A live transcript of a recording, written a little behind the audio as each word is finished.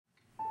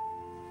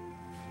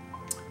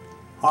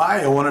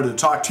Hi, I wanted to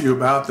talk to you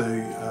about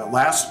the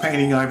last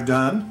painting I've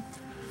done.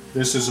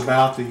 This is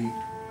about the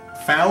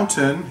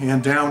fountain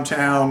in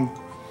downtown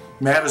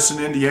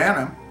Madison,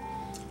 Indiana.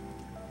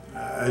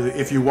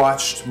 If you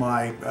watched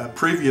my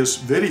previous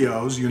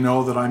videos, you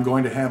know that I'm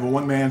going to have a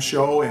one-man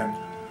show in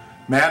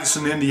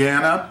Madison,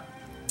 Indiana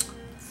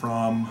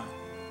from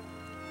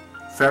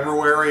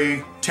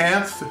February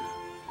 10th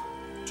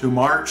to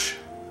March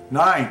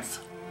 9th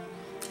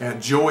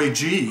at Joey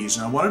G's.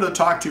 And I wanted to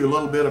talk to you a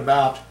little bit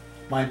about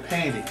my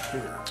painting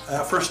here.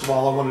 First of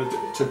all, I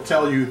wanted to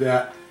tell you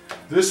that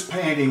this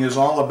painting is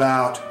all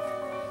about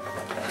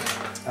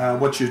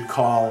what you'd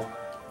call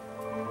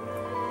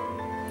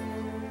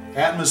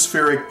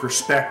atmospheric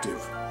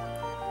perspective.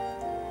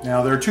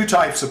 Now, there are two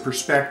types of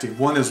perspective.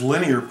 One is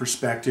linear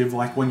perspective,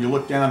 like when you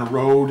look down a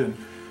road and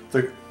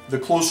the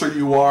closer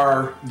you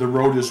are, the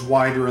road is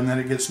wider and then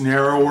it gets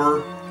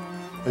narrower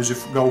as you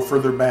go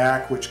further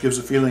back, which gives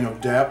a feeling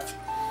of depth.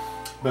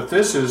 But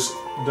this is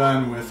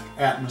done with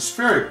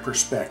atmospheric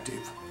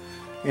perspective.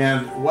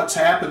 And what's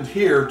happened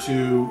here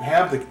to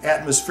have the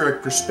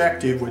atmospheric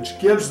perspective, which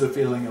gives the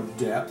feeling of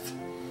depth,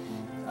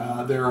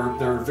 there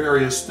are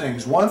various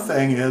things. One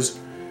thing is,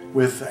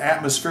 with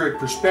atmospheric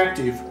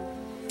perspective,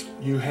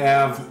 you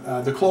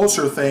have the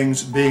closer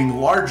things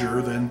being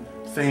larger than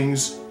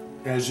things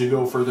as you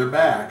go further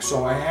back.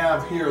 So I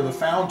have here the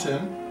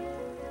fountain,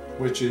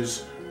 which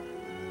is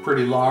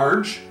pretty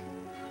large.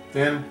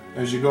 Then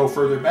as you go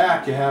further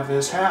back, you have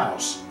this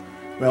house.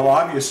 Well,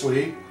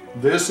 obviously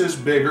this is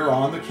bigger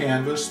on the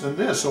canvas than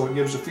this, so it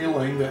gives a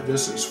feeling that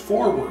this is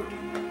forward.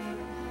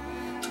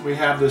 We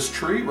have this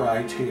tree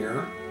right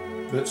here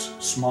that's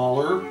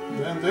smaller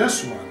than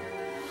this one,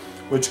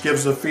 which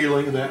gives the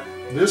feeling that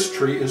this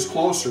tree is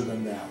closer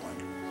than that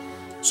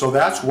one. So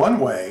that's one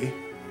way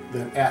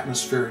that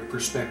atmospheric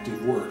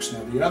perspective works.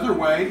 Now, the other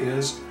way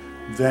is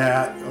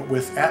that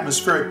with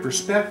atmospheric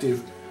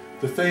perspective,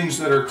 the things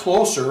that are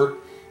closer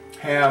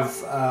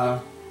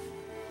have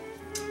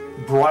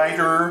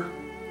brighter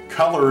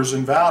colors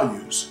and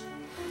values,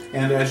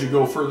 and as you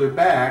go further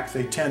back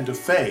they tend to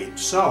fade.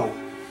 So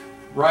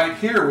right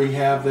here we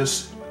have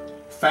this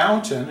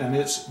fountain and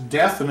its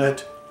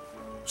definite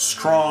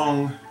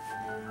strong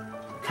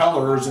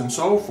colors and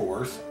so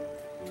forth.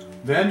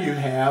 Then you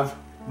have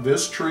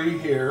this tree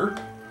here,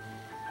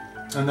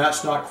 and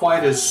that's not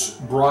quite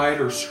as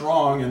bright or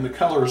strong in the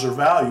colors or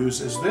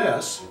values as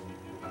this,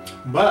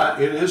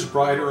 but it is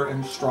brighter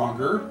and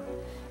stronger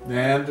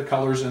than the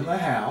colors in the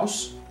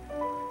house,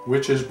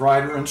 which is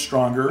brighter and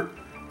stronger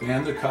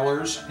than the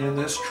colors in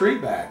this tree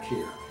back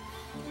here.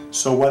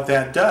 So what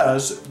that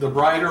does, the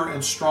brighter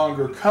and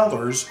stronger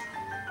colors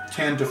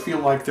tend to feel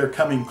like they're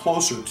coming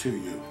closer to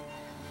you.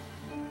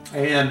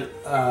 And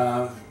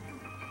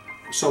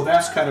so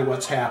that's kind of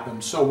what's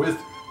happened. So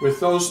with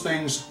those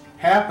things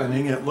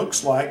happening, it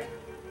looks like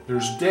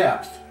there's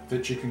depth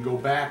that you can go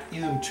back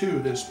into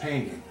this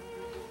painting.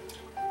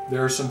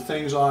 There are some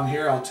things on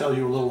here I'll tell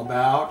you a little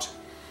about.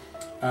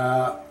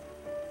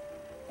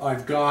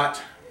 I've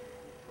got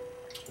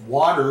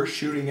water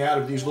shooting out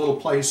of these little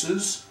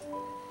places.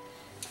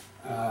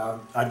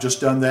 I've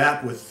just done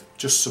that with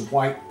just some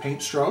white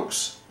paint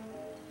strokes.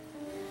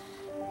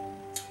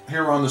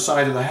 Here on the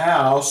side of the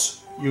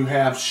house, you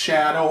have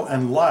shadow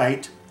and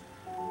light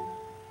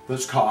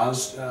that's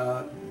caused,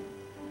 well,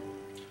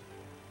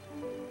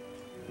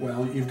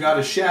 you've got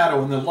a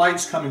shadow and the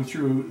light's coming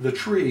through the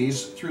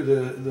trees, through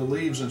the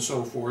leaves and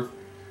so forth.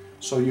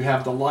 So you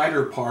have the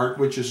lighter part,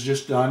 which is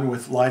just done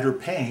with lighter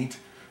paint,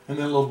 and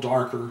then a little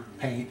darker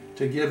paint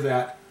to give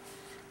that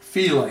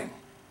feeling.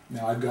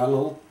 Now I've got a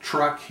little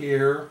truck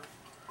here.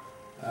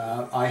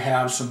 I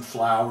have some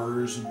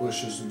flowers and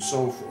bushes and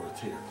so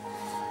forth here.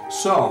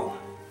 So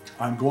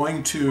I'm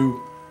going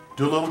to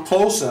do a little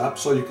close-up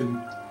so you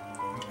can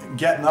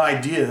get an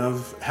idea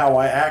of how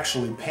I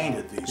actually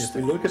painted these things.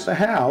 If you look at the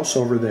house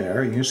over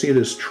there, you can see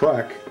this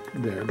truck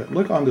there, but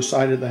look on the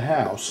side of the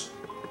house.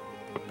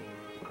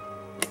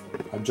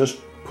 I've just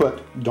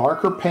put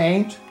darker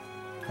paint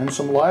and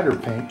some lighter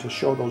paint to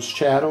show those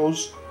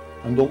shadows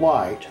and the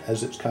light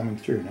as it's coming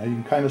through. Now you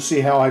can kind of see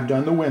how I've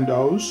done the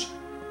windows.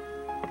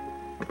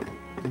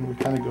 And we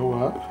kind of go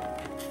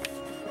up.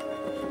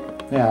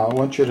 Now I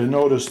want you to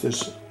notice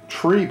this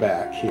tree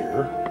back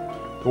here,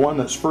 the one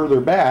that's further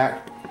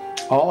back.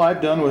 All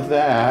I've done with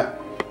that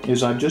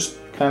is I've just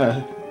kind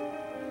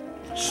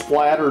of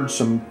splattered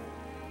some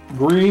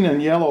green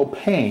and yellow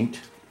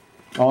paint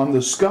on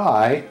the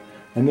sky,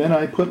 and then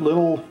I put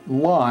little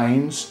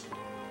lines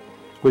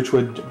which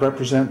would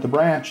represent the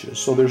branches.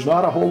 So there's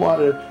not a whole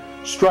lot of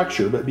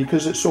structure, but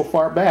because it's so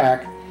far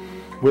back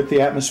with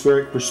the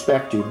atmospheric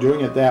perspective,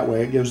 doing it that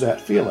way, it gives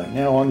that feeling.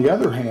 Now on the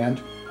other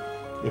hand,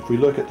 if we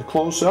look at the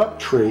close-up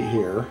tree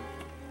here,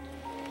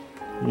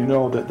 you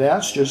know that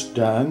that's just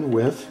done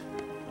with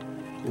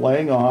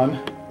laying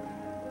on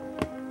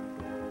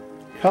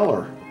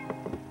color.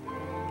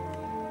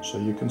 So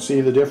you can see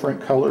the different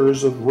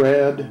colors of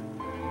red,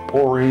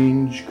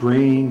 orange,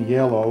 green,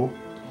 yellow,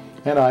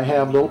 and I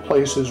have little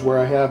places where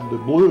I have the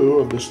blue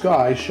of the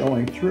sky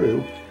showing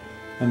through,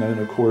 and then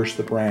of course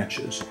the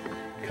branches.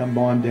 Come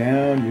on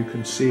down, you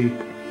can see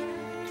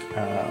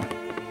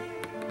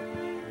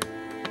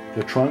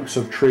the trunks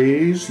of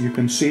trees. You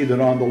can see that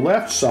on the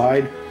left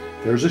side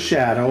there's a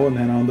shadow, and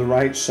then on the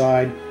right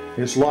side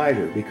it's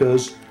lighter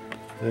because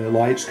the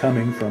light's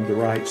coming from the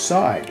right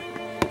side.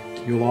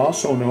 You'll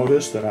also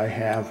notice that I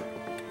have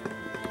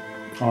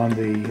on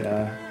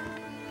the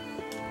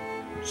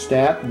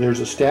there's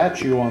a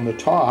statue on the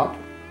top,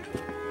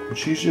 and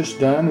she's just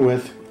done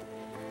with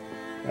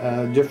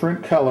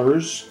different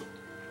colors,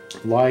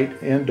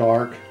 light and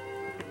dark.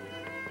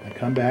 I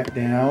come back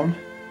down,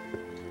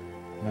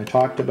 and I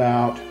talked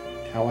about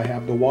how I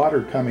have the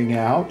water coming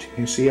out.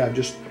 You see, I've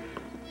just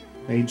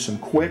made some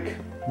quick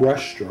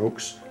brush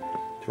strokes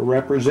to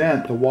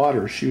represent the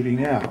water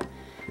shooting out.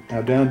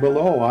 Now down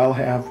below I'll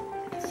have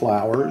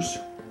flowers.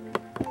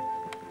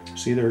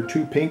 See, there are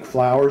two pink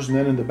flowers, and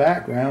then in the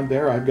background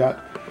there I've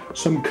got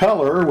some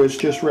color which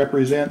just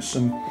represents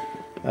some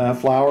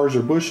flowers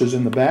or bushes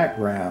in the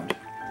background.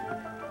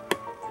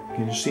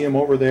 Can you see them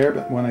over there?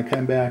 But when I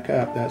come back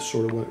up, that's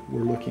sort of what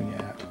we're looking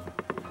at.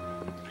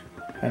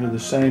 Kind of the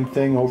same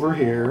thing over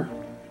here.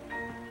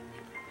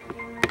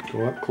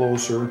 Go up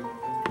closer.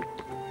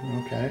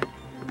 Okay.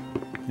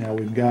 Now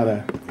we've got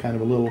a kind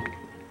of a little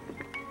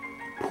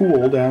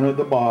pool down at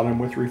the bottom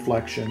with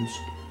reflections.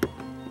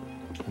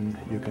 And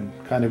you can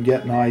kind of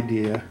get an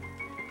idea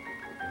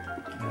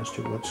as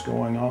to what's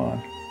going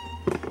on.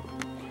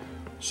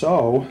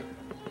 So,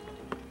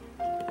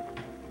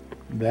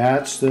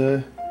 that's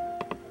the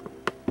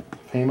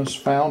famous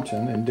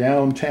fountain in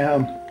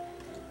downtown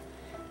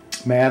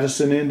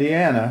Madison,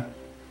 Indiana.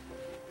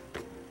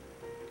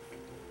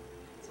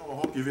 So I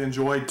hope you've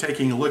enjoyed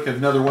taking a look at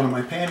another one of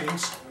my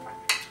paintings.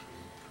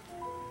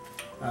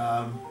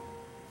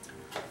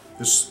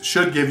 This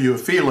should give you a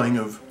feeling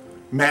of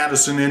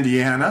Madison,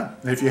 Indiana.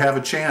 If you have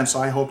a chance,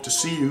 I hope to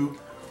see you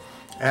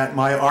at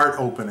my art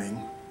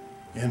opening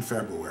in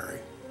February.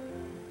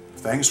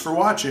 Thanks for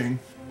watching.